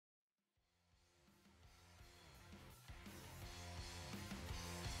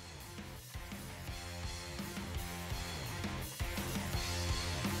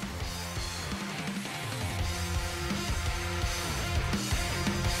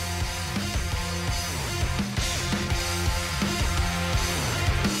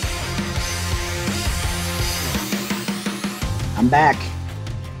I'm back.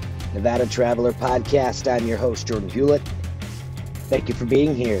 Nevada Traveler Podcast. I'm your host, Jordan Hewlett. Thank you for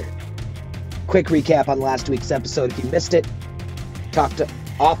being here. Quick recap on last week's episode. If you missed it, talked to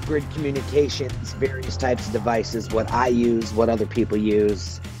off-grid communications, various types of devices, what I use, what other people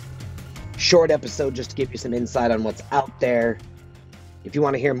use. Short episode just to give you some insight on what's out there. If you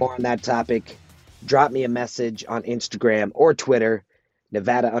want to hear more on that topic, drop me a message on Instagram or Twitter.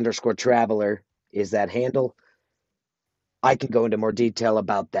 Nevada_Traveler is that handle. I can go into more detail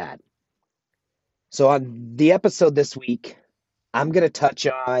about that. So on the episode this week, I'm going to touch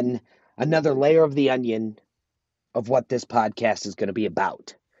on another layer of the onion of what this podcast is going to be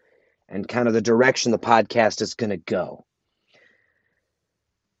about and kind of the direction the podcast is going to go.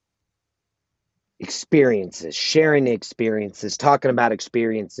 Experiences, sharing experiences, talking about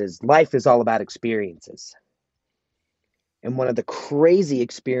experiences. Life is all about experiences. And one of the crazy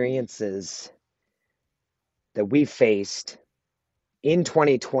experiences that we faced in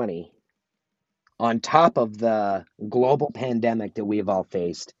 2020, on top of the global pandemic that we have all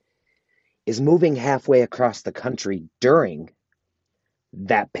faced, is moving halfway across the country during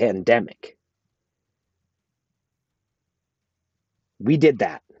that pandemic. We did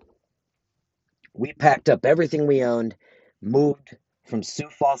that. We packed up everything we owned, moved from Sioux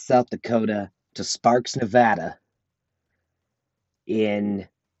Falls, South Dakota to Sparks, Nevada in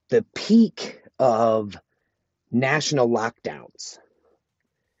the peak of national lockdowns,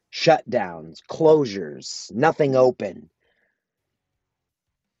 shutdowns, closures, nothing open.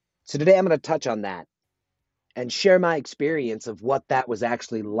 So today I'm going to touch on that and share my experience of what that was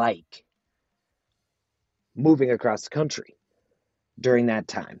actually like moving across the country during that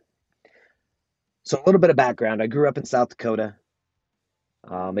time. So a little bit of background. I grew up in South Dakota.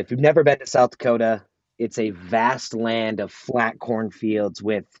 If you've never been to South Dakota, it's a vast land of flat cornfields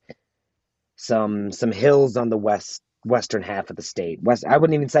with some hills on the western half of the state. I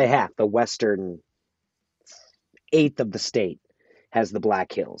wouldn't even say half. The western eighth of the state has the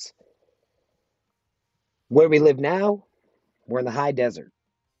Black Hills. Where we live now, we're in the high desert,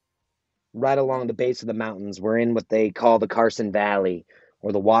 right along the base of the mountains. We're in what they call the Carson Valley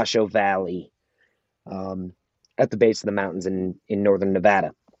or the Washoe Valley, at the base of the mountains in northern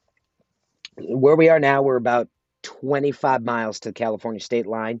Nevada. Where we are now, we're about 25 miles to the California state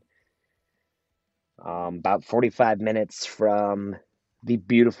line. About 45 minutes from the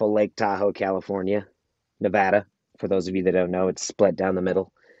beautiful Lake Tahoe, California, Nevada. For those of you that don't know, it's split down the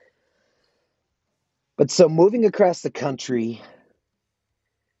middle. But so moving across the country,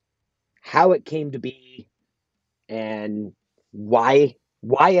 how it came to be and why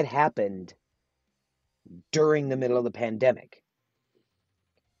it happened during the middle of the pandemic.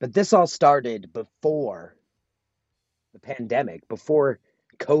 But this all started before the pandemic, before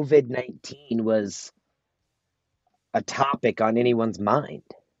COVID-19 was a topic on anyone's mind.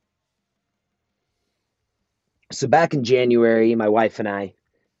 So back in January, my wife and I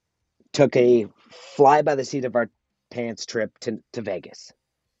took a fly by the seat of our pants trip to Vegas.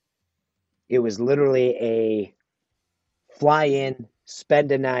 It was literally a fly in,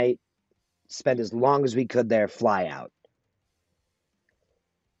 spend a night, spend as long as we could there, fly out.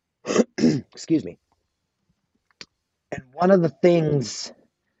 Excuse me. And one of the things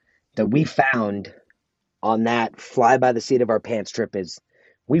that we found on that fly by the seat of our pants trip is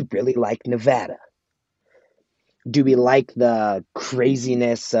we really like Nevada. Do we like the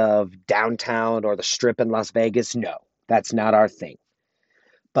craziness of downtown or the Strip in Las Vegas? No, that's not our thing.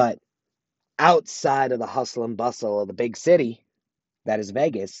 But outside of the hustle and bustle of the big city, that is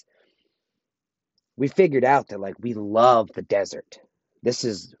Vegas, we figured out that we love the desert.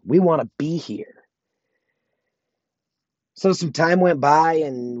 We want to be here. So some time went by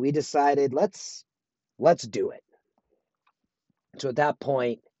and we decided let's do it. So at that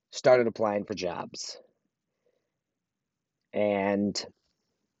point, started applying for jobs and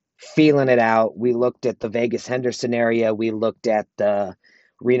feeling it out. We looked at the Vegas Henderson area. We looked at the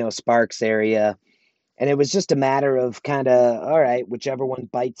Reno Sparks area. And it was just a matter of kind of, all right, whichever one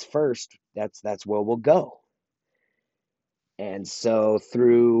bites first, that's where we'll go. And so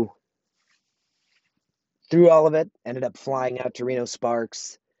through all of it, ended up flying out to Reno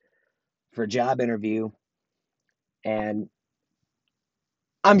Sparks for a job interview. And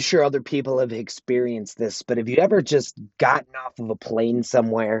I'm sure other people have experienced this, but have you ever just gotten off of a plane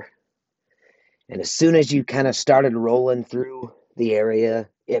somewhere, and as soon as you kind of started rolling through the area,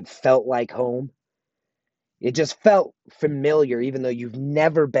 it felt like home? It just felt familiar, even though you've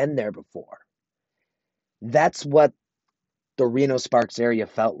never been there before. That's what the Reno Sparks area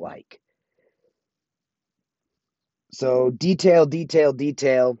felt like. So detail.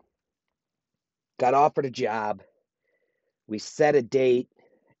 Got offered a job. We set a date,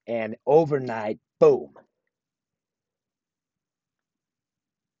 and overnight, boom,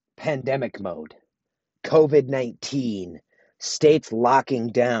 pandemic mode, COVID-19, states locking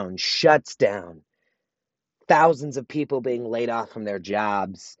down, shuts down, thousands of people being laid off from their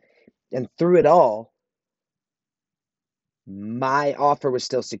jobs. And through it all, my offer was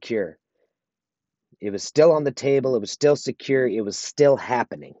still secure. It was still on the table. It was still secure. It was still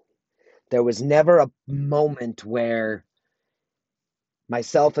happening. There was never a moment where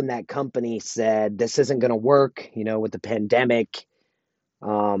myself and that company said, this isn't going to work, with the pandemic.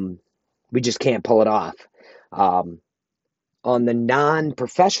 We just can't pull it off. On the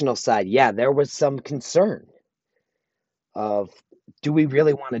non-professional side, yeah, there was some concern of, do we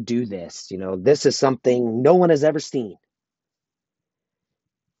really want to do this? This is something no one has ever seen.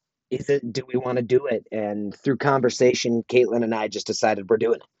 Do we want to do it? And through conversation, Caitlin and I just decided we're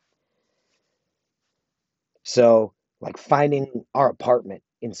doing it. So, like, finding our apartment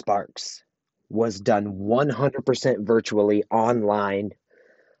in Sparks was done 100% virtually online.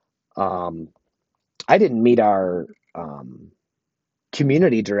 I didn't meet our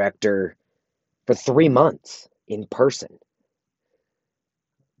community director for 3 months in person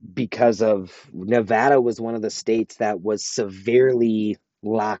because of Nevada was one of the states that was severely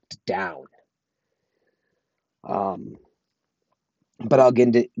locked down. But I'll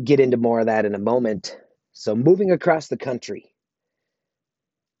get into more of that in a moment. So moving across the country,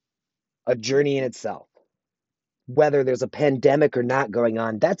 a journey in itself. Whether there's a pandemic or not going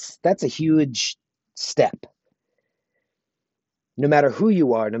on, that's a huge step. No matter who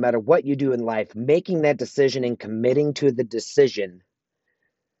you are, no matter what you do in life, making that decision and committing to the decision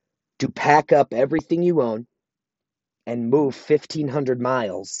to pack up everything you own and move 1,500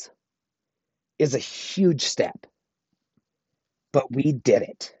 miles is a huge step. But we did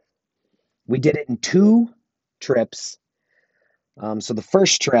it. We did it in 2 trips. So the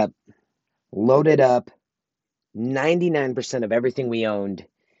first trip, loaded up 99% of everything we owned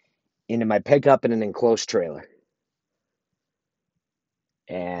into my pickup and an enclosed trailer.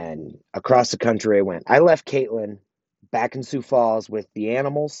 And across the country I went. I left Caitlin back in Sioux Falls with the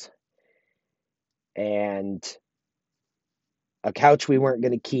animals and a couch we weren't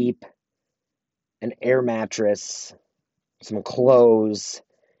going to keep, an air mattress, some clothes,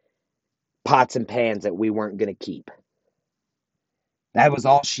 pots and pans that we weren't going to keep. That was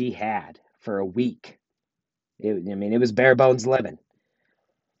all she had for a week. It was bare bones living.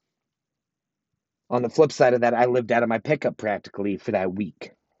 On the flip side of that, I lived out of my pickup practically for that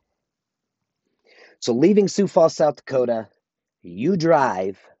week. So leaving Sioux Falls, South Dakota, you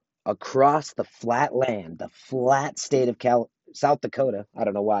drive across the flat land, the flat state of South Dakota. I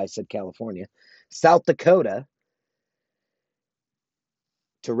don't know why I said California. South Dakota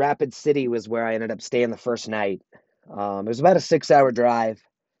to Rapid City was where I ended up staying the first night. It was about a 6-hour drive.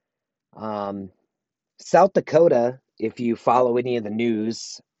 South Dakota, if you follow any of the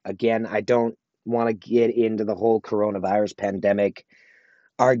news, again, I don't want to get into the whole coronavirus pandemic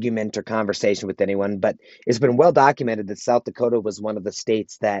argument or conversation with anyone, but it's been well documented that South Dakota was one of the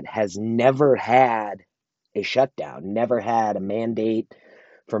states that has never had a shutdown, never had a mandate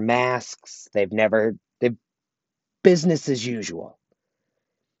for masks. They've business as usual.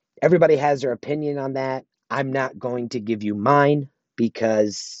 Everybody has their opinion on that. I'm not going to give you mine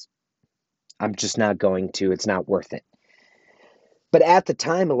because I'm just not going to. It's not worth it. But at the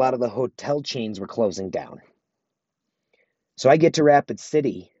time, a lot of the hotel chains were closing down. So I get to Rapid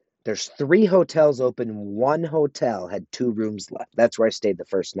City. There's 3 hotels open. 1 hotel had 2 rooms left. That's where I stayed the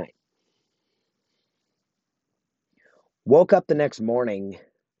first night. Woke up the next morning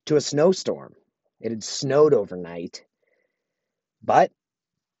to a snowstorm. It had snowed overnight. But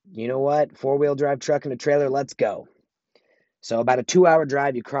you know what? 4-wheel drive truck and a trailer, let's go. So about a 2-hour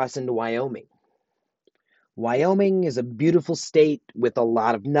drive, you cross into Wyoming. Wyoming is a beautiful state with a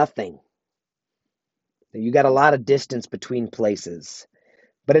lot of nothing. You got a lot of distance between places,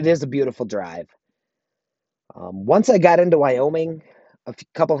 but it is a beautiful drive. Once I got into Wyoming, a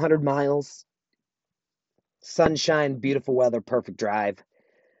couple hundred miles, sunshine, beautiful weather, perfect drive.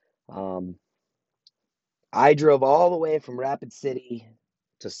 I drove all the way from Rapid City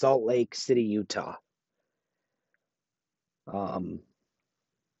to Salt Lake City, Utah.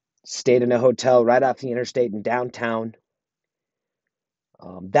 Stayed in a hotel right off the interstate in downtown.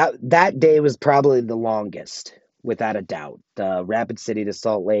 That day was probably the longest, without a doubt. The Rapid City to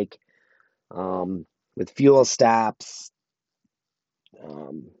Salt Lake, with fuel stops,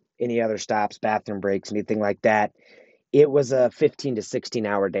 any other stops, bathroom breaks, anything like that. It was a 15 to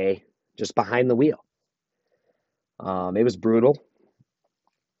 16-hour day just behind the wheel. It was brutal.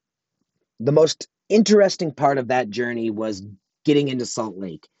 The most interesting part of that journey was getting into Salt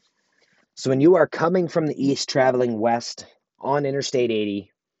Lake. So when you are coming from the east, traveling west on Interstate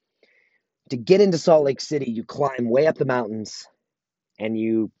 80, to get into Salt Lake City, you climb way up the mountains and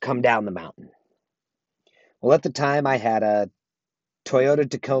you come down the mountain. Well, at the time, I had a Toyota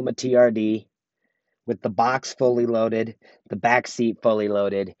Tacoma TRD with the box fully loaded, the back seat fully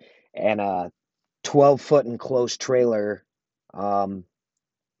loaded, and a 12-foot enclosed trailer.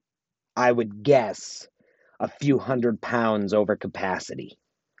 I would guess a few 100 pounds over capacity.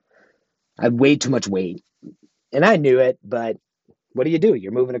 I had way too much weight. And I knew it, but what do?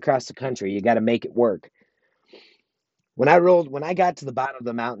 You're moving across the country. You got to make it work. When I got to the bottom of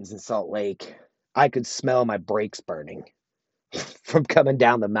the mountains in Salt Lake, I could smell my brakes burning from coming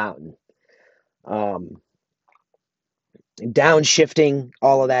down the mountain. Downshifting,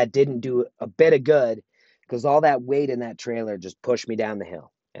 all of that didn't do a bit of good because all that weight in that trailer just pushed me down the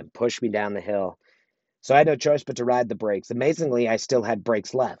hill and pushed me down the hill. So I had no choice but to ride the brakes. Amazingly, I still had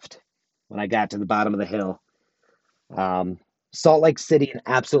brakes left when I got to the bottom of the hill. Salt Lake City, an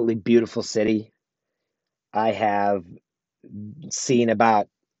absolutely beautiful city. I have seen about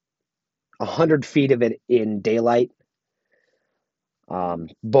 100 feet of it in daylight,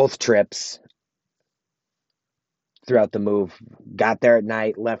 both trips throughout the move. Got there at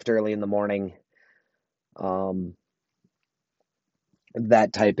night, left early in the morning,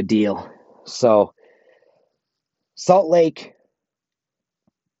 that type of deal. So Salt Lake,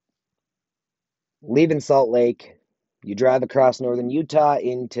 leaving Salt Lake, you drive across northern Utah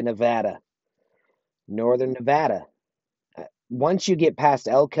into Nevada. Northern Nevada. Once you get past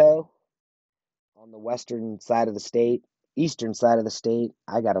Elko on the western side of the state, eastern side of the state,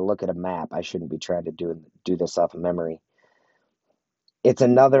 I got to look at a map. I shouldn't be trying to do this off of memory. It's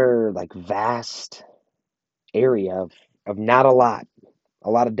another like vast area of not a lot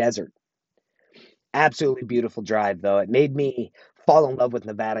of desert. Absolutely beautiful drive though. It made me fall in love with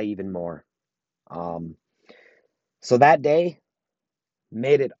Nevada even more. So that day,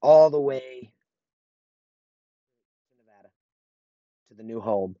 made it all the way to Nevada to the new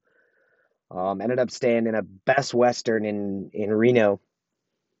home. Ended up staying in a Best Western in Reno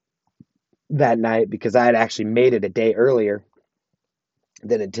that night because I had actually made it a day earlier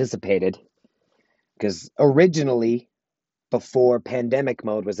than anticipated. Because originally, before pandemic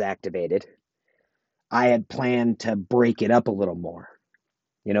mode was activated, I had planned to break it up a little more.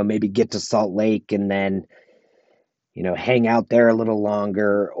 Maybe get to Salt Lake and then, hang out there a little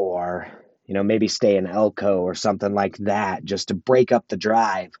longer or, maybe stay in Elko or something like that just to break up the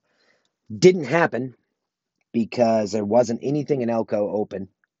drive. Didn't happen because there wasn't anything in Elko open.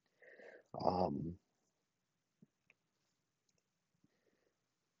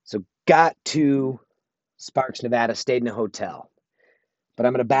 So got to Sparks, Nevada, stayed in a hotel. But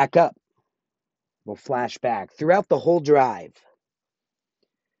I'm going to back up. We'll flash back. Throughout the whole drive,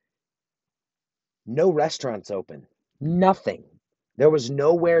 no restaurants open. Nothing. There was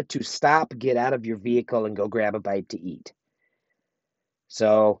nowhere to stop, get out of your vehicle, and go grab a bite to eat.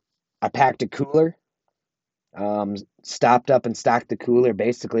 So I packed a cooler, stopped up and stocked the cooler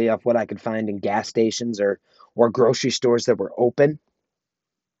basically off what I could find in gas stations or grocery stores that were open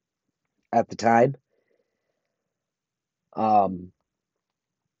at the time. Or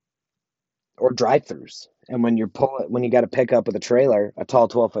drive-throughs. And when you got to pick up with a trailer, a tall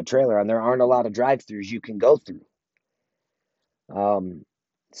 12-foot trailer, and there aren't a lot of drive-throughs you can go through.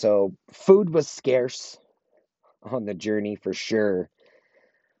 So food was scarce on the journey for sure.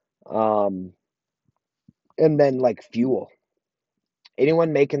 And then like fuel.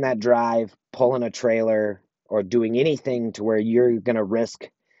 Anyone making that drive, pulling a trailer, or doing anything to where you're going to risk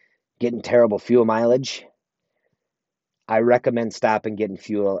getting terrible fuel mileage, I recommend stopping getting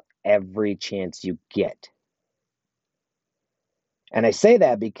fuel every chance you get. And I say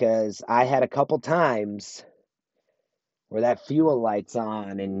that because I had a couple times where that fuel light's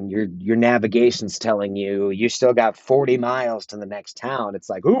on and your navigation's telling you still got 40 miles to the next town. It's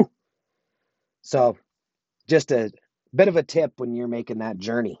like, ooh. So just a bit of a tip when you're making that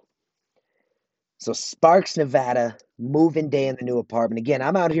journey. So Sparks, Nevada, move-in day in the new apartment. Again,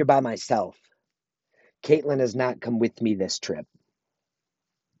 I'm out here by myself. Caitlin has not come with me this trip.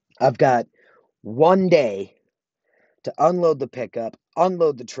 I've got one day to unload the pickup,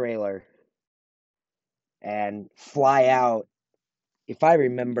 unload the trailer, and fly out. If I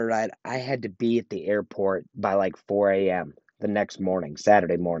remember right, I had to be at the airport by like 4 a.m. the next morning,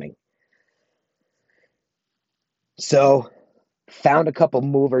 Saturday morning. So, found a couple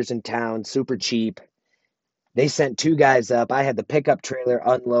movers in town, super cheap. They sent two guys up. I had the pickup trailer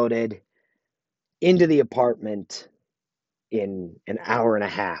unloaded into the apartment in an hour and a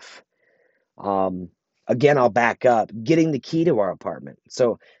half. Um, Again, I'll back up. Getting the key to our apartment.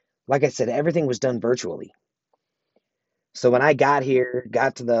 So, like I said, everything was done virtually. So when I got here,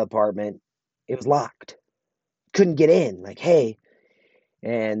 got to the apartment, it was locked. Couldn't get in. Like, hey,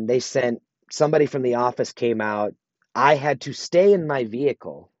 and they sent somebody from the office came out. I had to stay in my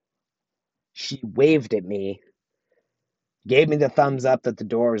vehicle. She waved at me, gave me the thumbs up that the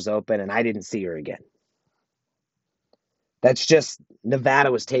door was open, and I didn't see her again. That's just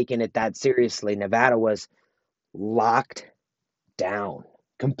Nevada was taking it that seriously. Nevada was locked down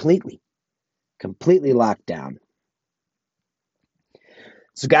completely, completely locked down.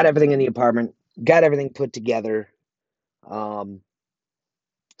 So got everything in the apartment, got everything put together. Um,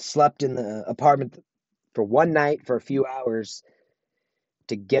 Slept in the apartment for one night for a few hours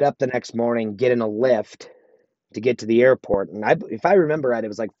to get up the next morning, get in a lift to get to the airport. And if I remember right, it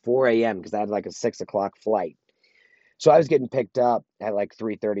was like 4 a.m. because I had like a 6 o'clock flight. So I was getting picked up at like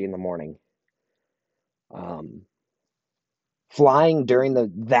 3:30 in the morning. Um, Flying during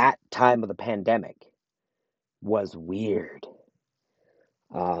that time of the pandemic was weird.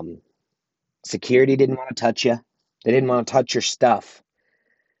 Um, Security didn't want to touch you. They didn't want to touch your stuff.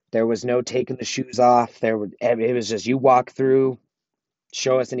 There was no taking the shoes off. It was just you walk through,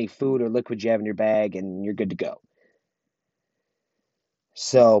 show us any food or liquid you have in your bag, and you're good to go.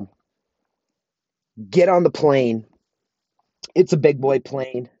 So get on the plane. It's a big boy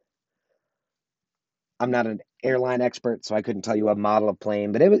plane. I'm not an airline expert, so I couldn't tell you what model of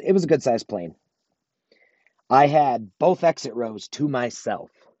plane, but it was a good sized plane. I had both exit rows to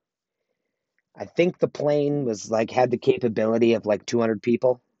myself. I think the plane was like had the capability of like 200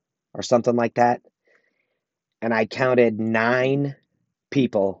 people or something like that. And I counted 9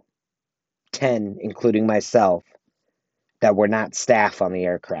 people, 10 including myself, that were not staff on the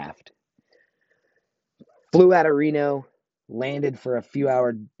aircraft. Flew out of Reno, landed for a few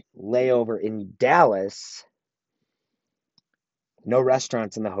hour layover in Dallas. No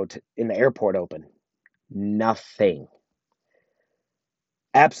restaurants in the airport open. Nothing.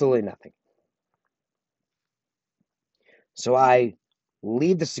 Absolutely nothing. So I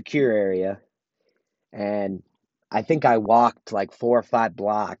leave the secure area and I think I walked like 4 or 5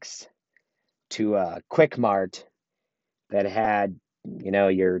 blocks to a Quick Mart that had,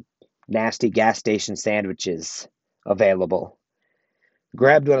 your nasty gas station sandwiches available.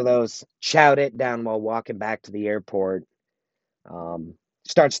 Grabbed one of those, chowed it down while walking back to the airport.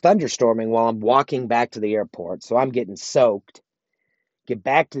 Starts thunderstorming while I'm walking back to the airport, so I'm getting soaked. Get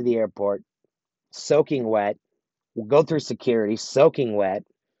back to the airport, soaking wet. We'll go through security, soaking wet.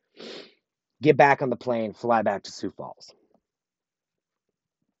 Get back on the plane, fly back to Sioux Falls.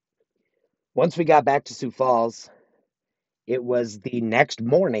 Once we got back to Sioux Falls, it was the next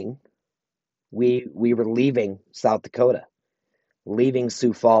morning. We were leaving South Dakota, leaving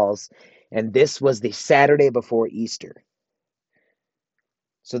Sioux Falls, and this was the Saturday before Easter.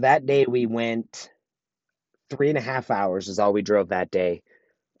 So that day we went 3.5 hours is all we drove that day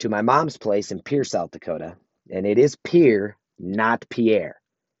to my mom's place in Pierre, South Dakota. And it is Pierre, not Pierre.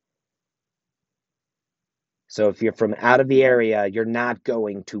 So if you're from out of the area, you're not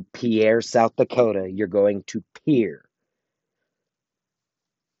going to Pierre, South Dakota. You're going to Pierre.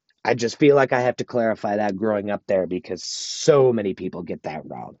 I just feel like I have to clarify that growing up there because so many people get that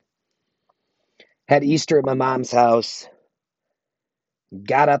wrong. Had Easter at my mom's house,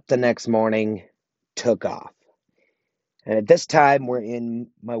 got up the next morning, took off. And at this time, we're in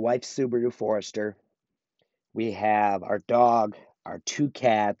my wife's Subaru Forester. We have our dog, our 2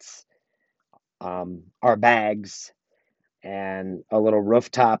 cats, our bags, and a little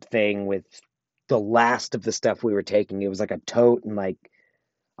rooftop thing with the last of the stuff we were taking. It was like a tote and like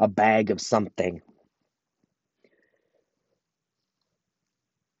a bag of something.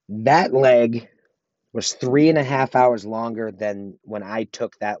 That leg was 3.5 hours longer than when I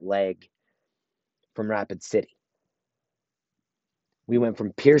took that leg from Rapid City. We went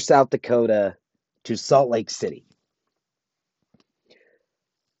from Pierce, South Dakota to Salt Lake City.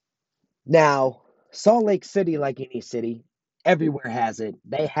 Now, Salt Lake City, like any city, everywhere has it.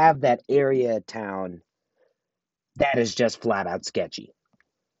 They have that area of town that is just flat out sketchy.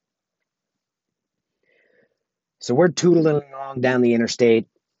 So we're tootling along down the interstate,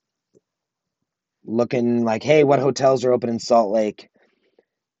 looking like, hey, what hotels are open in Salt Lake?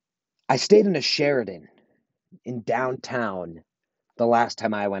 I stayed in a Sheraton in downtown the last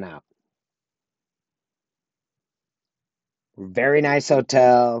time I went out. Very nice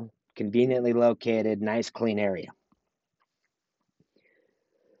hotel, conveniently located, nice clean area.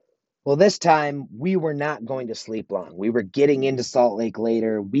 Well, this time we were not going to sleep long. We were getting into Salt Lake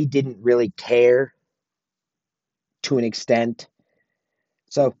later. We didn't really care to an extent.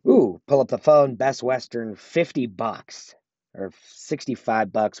 So, pull up the phone, Best Western, $50 or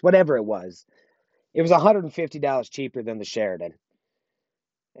 $65, whatever it was. It was $150 cheaper than the Sheridan.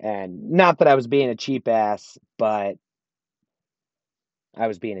 And not that I was being a cheap ass, but I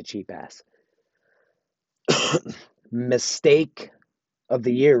was being a cheap ass. Mistake of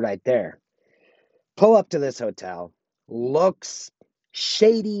the year right there. Pull up to this hotel. Looks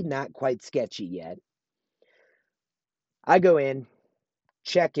shady, not quite sketchy yet. I go in,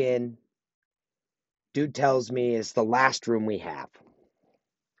 check in. Dude tells me it's the last room we have.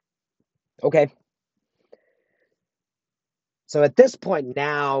 Okay. So at this point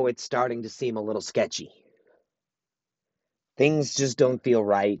now, it's starting to seem a little sketchy. Things just don't feel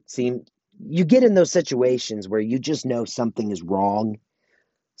right. You get in those situations where you just know something is wrong,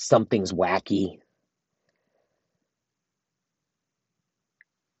 something's wacky.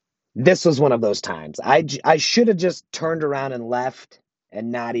 This was one of those times. I should have just turned around and left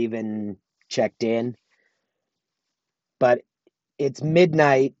and not even checked in. But it's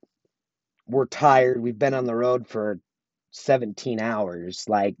midnight. We're tired. We've been on the road for 17 hours.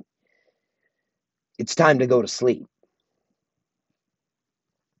 Like, it's time to go to sleep.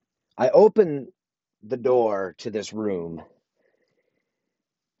 I open the door to this room.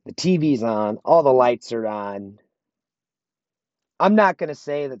 The TV's on, all the lights are on. I'm not going to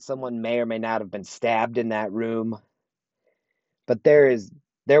say that someone may or may not have been stabbed in that room, but there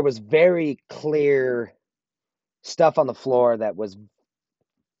was very clear stuff on the floor that was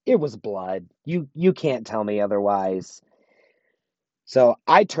it was blood. You can't tell me otherwise. So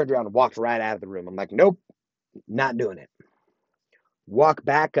I turned around and walked right out of the room. I'm like, nope, not doing it. Walk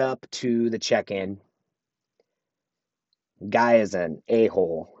back up to the check-in. Guy is an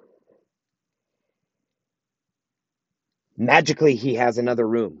a-hole. Magically, he has another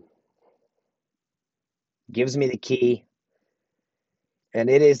room. Gives me the key. And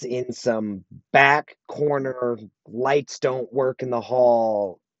it is in some back corner, lights don't work in the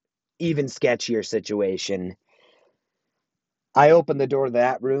hall, even sketchier situation. I open the door to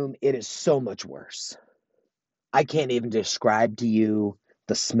that room. It is so much worse. I can't even describe to you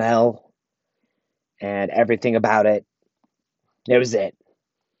the smell and everything about it. It was it.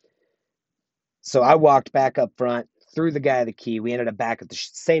 So I walked back up front, threw the guy the key. We ended up back at the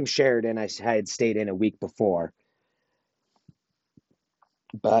same Sheridan I had stayed in a week before.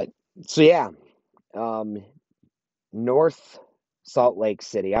 But so yeah, um, North Salt Lake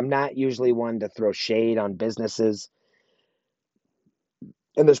City. I'm not usually one to throw shade on businesses,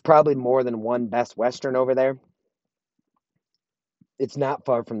 and there's probably more than one Best Western over there. It's not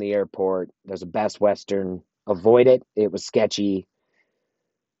far from the airport. There's a Best Western. Avoid it. It was sketchy.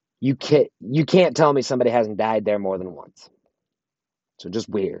 You can't tell me somebody hasn't died there more than once. So just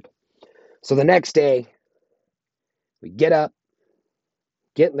weird. So the next day, we get up,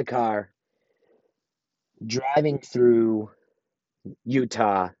 get in the car, driving through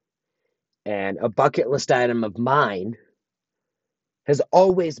Utah, and a bucket list item of mine has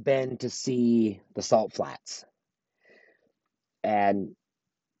always been to see the salt flats. And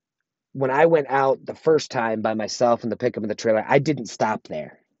when I went out the first time by myself in the pickup and the trailer, I didn't stop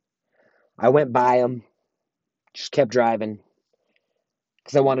there. I went by them, just kept driving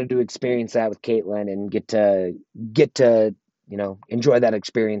because I wanted to experience that with Caitlin and get to enjoy that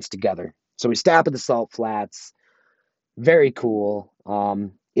experience together. So we stop at the salt flats. Very cool.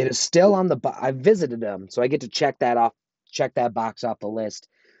 It is still on I visited them, so I get to check that box off the list.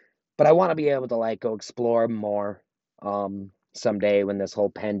 But I want to be able to like go explore more someday when this whole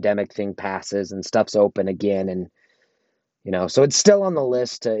pandemic thing passes and stuff's open again, and so it's still on the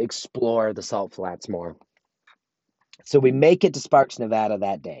list to explore the salt flats more. So we make it to Sparks, Nevada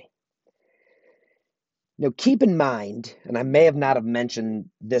that day. Now keep in mind, and I may have not have mentioned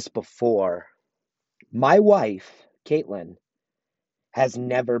this before, my wife, Caitlin, has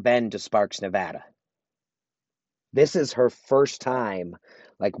never been to Sparks, Nevada. This is her first time.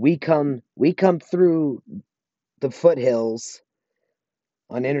 Like we come through the foothills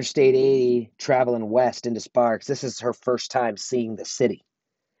on Interstate 80 traveling west into Sparks. This is her first time seeing the city.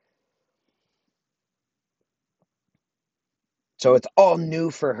 So it's all new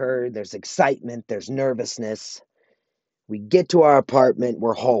for her. There's excitement, there's nervousness. We get to our apartment,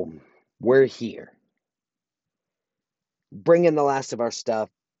 we're home. We're here. Bring in the last of our stuff.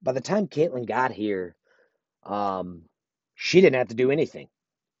 By the time Caitlin got here, she didn't have to do anything.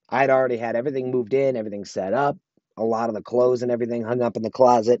 I'd already had everything moved in, everything set up, a lot of the clothes and everything hung up in the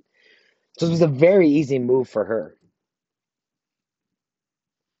closet. So it was a very easy move for her.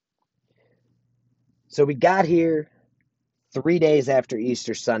 So we got here 3 days after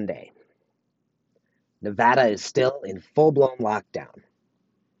Easter Sunday. Nevada is still in full-blown lockdown.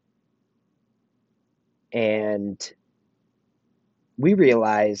 And we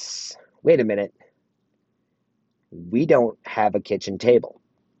realize, wait a minute, we don't have a kitchen table.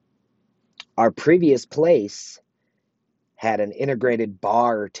 Our previous place had an integrated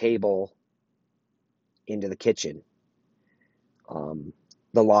bar table into the kitchen, um,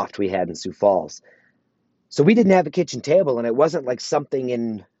 the loft we had in Sioux Falls. So we didn't have a kitchen table, and it wasn't like something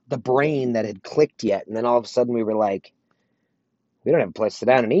in the brain that had clicked yet. And then all of a sudden we were like, we don't have a place to sit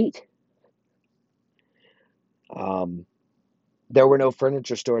down and eat. Um, there were no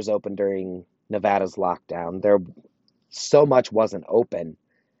furniture stores open during Nevada's lockdown. There so much wasn't open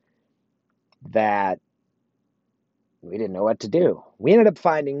that we didn't know what to do. We ended up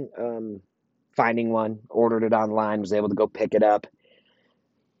finding one, ordered it online, was able to go pick it up.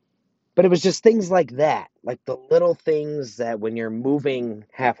 But it was just things like that, like the little things that when you're moving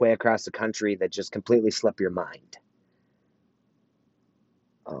halfway across the country that just completely slip your mind.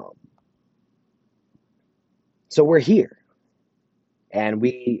 Um, so we're here, and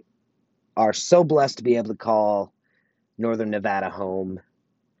we are so blessed to be able to call Northern Nevada home.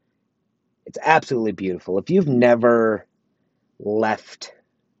 It's absolutely beautiful. If you've never left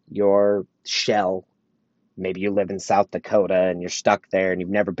your shell, maybe you live in South Dakota and you're stuck there and you've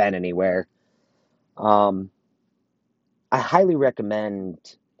never been anywhere, I highly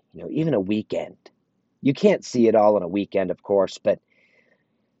recommend, even a weekend. You can't see it all in a weekend, of course, but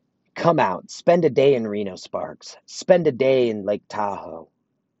come out, spend a day in Reno Sparks, spend a day in Lake Tahoe.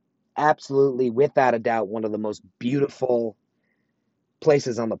 Absolutely, without a doubt, one of the most beautiful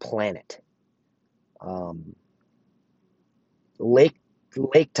places on the planet. Um, Lake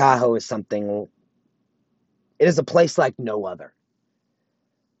Lake Tahoe is something. It is a place like no other.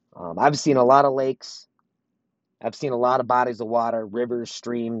 I've seen a lot of lakes. I've seen a lot of bodies of water, rivers,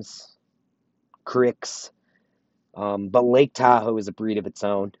 streams, creeks. But Lake Tahoe is a breed of its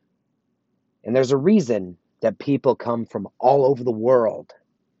own. And there's a reason that people come from all over the world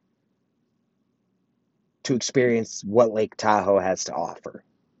to experience what Lake Tahoe has to offer.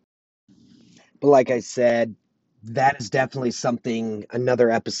 But like I said, that is definitely something, another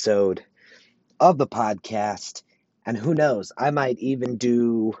episode of the podcast. And who knows, I might even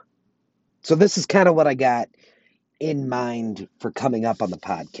do. So, this is kind of what I got in mind for coming up on the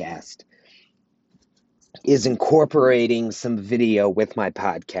podcast, is incorporating some video with my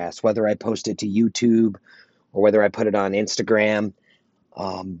podcast, whether I post it to YouTube or whether I put it on Instagram.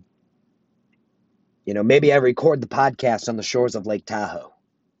 Um, maybe I record the podcast on the shores of Lake Tahoe.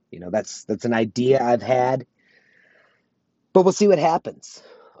 That's an idea I've had, but we'll see what happens.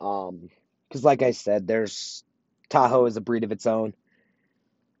 Because like I said, Tahoe is a breed of its own.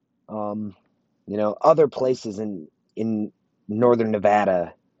 Um, other places in northern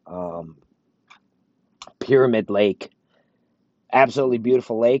Nevada, Pyramid Lake, absolutely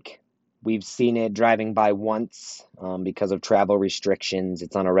beautiful lake. We've seen it driving by once because of travel restrictions.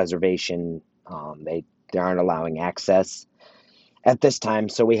 It's on a reservation. They aren't allowing access at this time,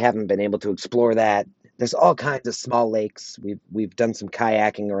 so we haven't been able to explore that. There's all kinds of small lakes. We've done some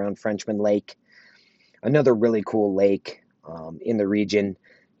kayaking around Frenchman Lake, another really cool lake in the region.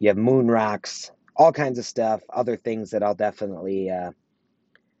 You have moon rocks, all kinds of stuff, other things that I'll definitely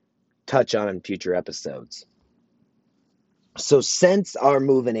touch on in future episodes. So since our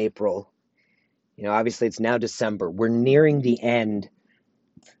move in April, obviously it's now December. We're nearing the end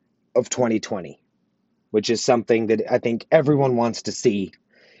of 2020, which is something that I think everyone wants to see,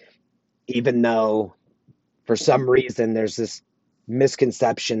 even though for some reason there's this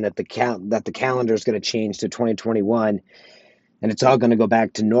misconception that the calendar is going to change to 2021 and it's all going to go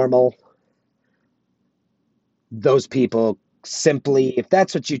back to normal. Those people simply, if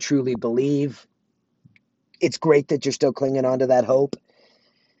that's what you truly believe, it's great that you're still clinging on to that hope.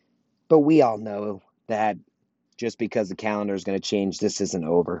 But we all know that just because the calendar is going to change, this isn't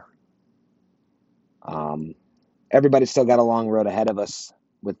over. Everybody's still got a long road ahead of us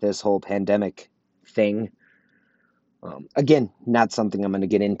with this whole pandemic thing. Again, not something I'm going to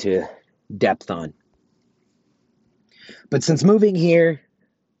get into depth on. But since moving here,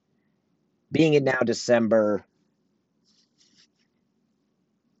 being it now December,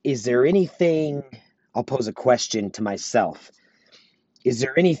 is there anything, I'll pose a question to myself. Is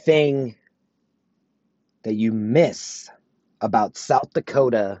there anything that you miss about South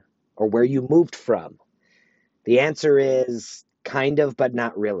Dakota or where you moved from? The answer is kind of, but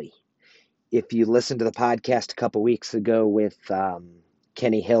not really. If you listened to the podcast a couple weeks ago with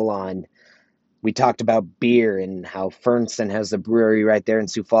Kenny Hill on, we talked about beer and how Fernston has a brewery right there in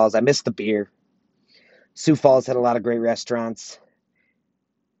Sioux Falls. I miss the beer. Sioux Falls had a lot of great restaurants.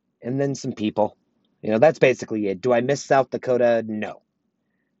 And then some people. That's basically it. Do I miss South Dakota? No.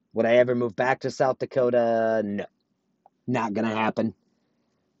 Would I ever move back to South Dakota? No, not going to happen.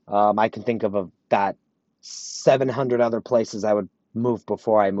 I can think of about 700 other places I would move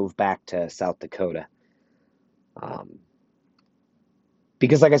before I move back to South Dakota. Um,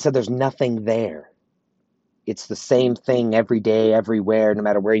 because, like I said, there's nothing there. It's the same thing every day, everywhere, no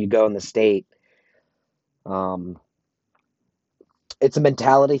matter where you go in the state. Um, it's a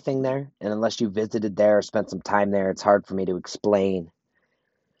mentality thing there, and unless you visited there or spent some time there, it's hard for me to explain.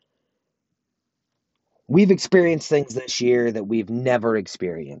 We've experienced things this year that we've never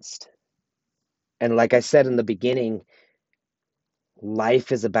experienced. And like I said in the beginning,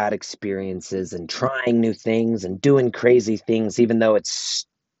 life is about experiences and trying new things and doing crazy things, even though it's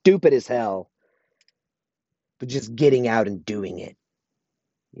stupid as hell, but just getting out and doing it.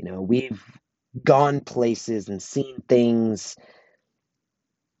 We've gone places and seen things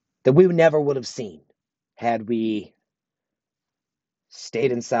that we never would have seen had we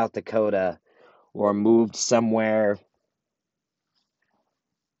stayed in South Dakota or moved somewhere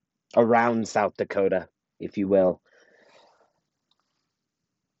around South Dakota, if you will.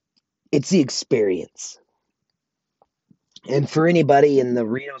 It's the experience. And for anybody in the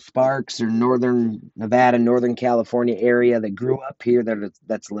Reno Sparks or Northern Nevada, Northern California area that grew up here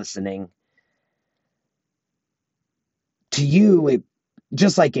that's listening, to you, it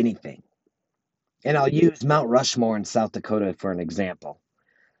just like anything. And I'll use Mount Rushmore in South Dakota for an example.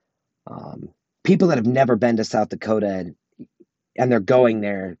 Um, People that have never been to South Dakota and they're going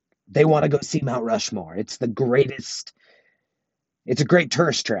there, they want to go see Mount Rushmore. It's the greatest, it's a great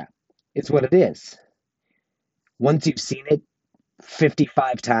tourist trap. It's what it is. Once you've seen it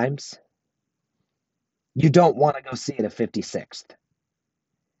 55 times, you don't want to go see it a 56th.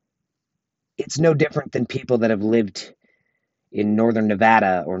 It's no different than people that have lived in Northern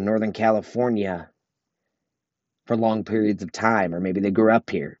Nevada or Northern California for long periods of time, or maybe they grew up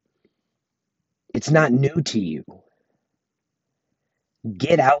here. It's not new to you.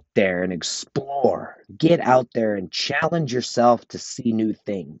 Get out there and explore. Get out there and challenge yourself to see new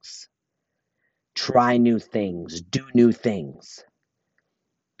things. Try new things. Do new things.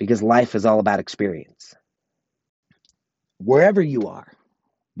 Because life is all about experience. Wherever you are,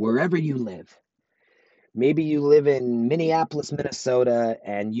 wherever you live, maybe you live in Minneapolis, Minnesota,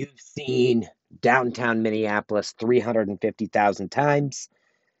 and you've seen downtown Minneapolis 350,000 times,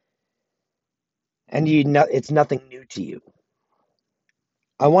 and it's nothing new to you.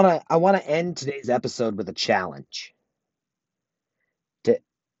 I want to end today's episode with a challenge to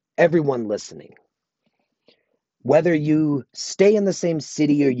everyone listening. Whether you stay in the same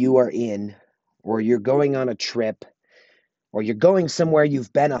city or you are in, or you're going on a trip, or you're going somewhere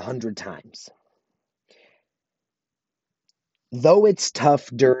you've been 100 times. Though it's tough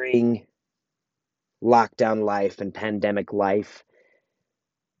during lockdown life and pandemic life,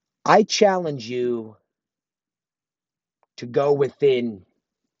 I challenge you to go within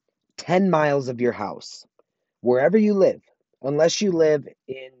 10 miles of your house, wherever you live, unless you live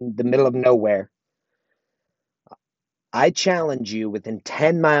in the middle of nowhere. I challenge you within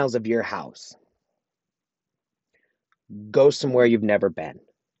 10 miles of your house, go somewhere you've never been.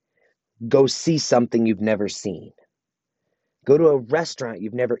 Go see something you've never seen. Go to a restaurant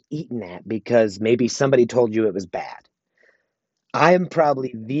you've never eaten at because maybe somebody told you it was bad. I am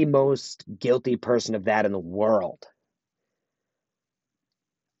probably the most guilty person of that in the world.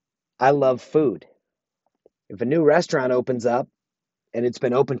 I love food. If a new restaurant opens up and it's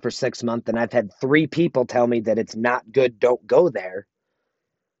been open for 6 months and I've had 3 people tell me that it's not good, don't go there,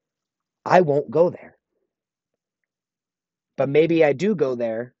 I won't go there. But maybe I do go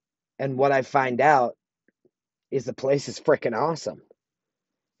there, and what I find out is the place is freaking awesome.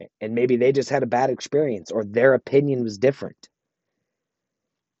 And maybe they just had a bad experience or their opinion was different.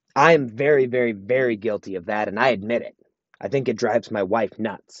 I am very, very, very guilty of that, and I admit it. I think it drives my wife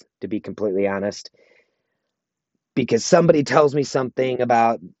nuts, to be completely honest, because somebody tells me something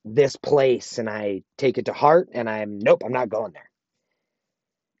about this place and I take it to heart and nope, I'm not going there.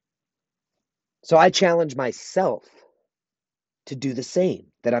 So I challenge myself to do the same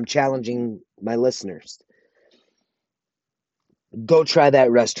that I'm challenging my listeners. Go try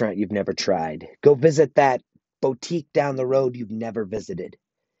that restaurant you've never tried. Go visit that boutique down the road you've never visited.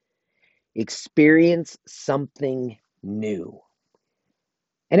 Experience something new.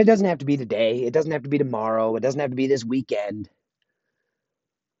 And it doesn't have to be today. It doesn't have to be tomorrow. It doesn't have to be this weekend.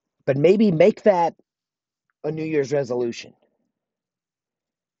 But maybe make that a New Year's resolution.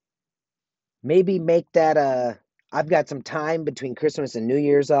 Maybe make that I've got some time between Christmas and New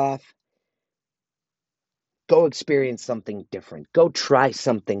Year's off. Go experience something different. Go try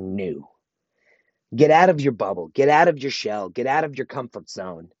something new. Get out of your bubble. Get out of your shell. Get out of your comfort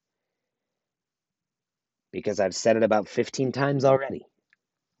zone. because I've said it about 15 times already.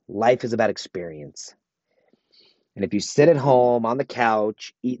 Life is about experience. And if you sit at home on the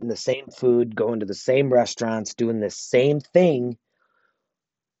couch, eating the same food, going to the same restaurants, doing the same thing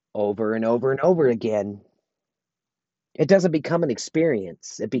over and over and over again, it doesn't become an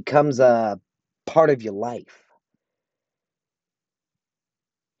experience. It becomes a part of your life.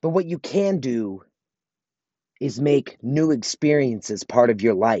 But what you can do is make new experiences part of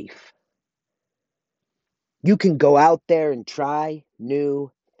your life. You can go out there and try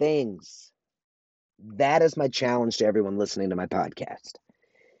new things. That is my challenge to everyone listening to my podcast.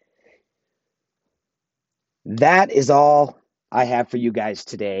 That is all I have for you guys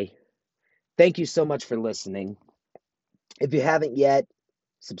today. Thank you so much for listening. If you haven't yet,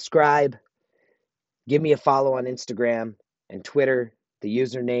 subscribe. Give me a follow on Instagram and Twitter. The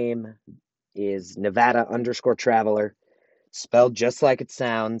username is Nevada_traveler, spelled just like it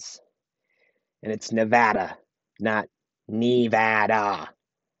sounds. And it's Nevada, not Nevada.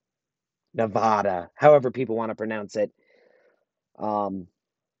 Nevada, however people want to pronounce it.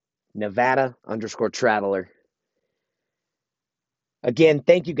 Nevada_traveler. Again,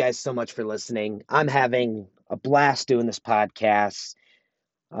 thank you guys so much for listening. I'm having a blast doing this podcast.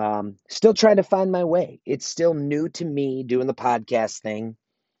 Still trying to find my way. It's still new to me doing the podcast thing.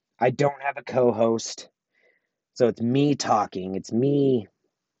 I don't have a co-host. So it's me talking. It's me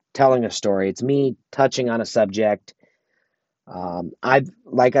telling a story. It's me touching on a subject.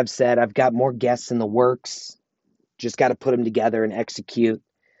 Like I've said, I've got more guests in the works. Just got to put them together and execute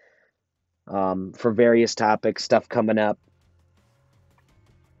for various topics, stuff coming up.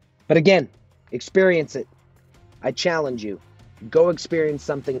 But again, experience it. I challenge you. Go experience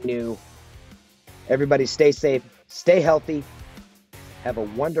something new. Everybody stay safe, stay healthy, have a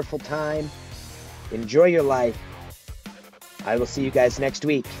wonderful time, enjoy your life. I will see you guys next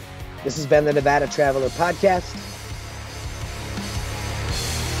week. This has been the Nevada Traveler Podcast.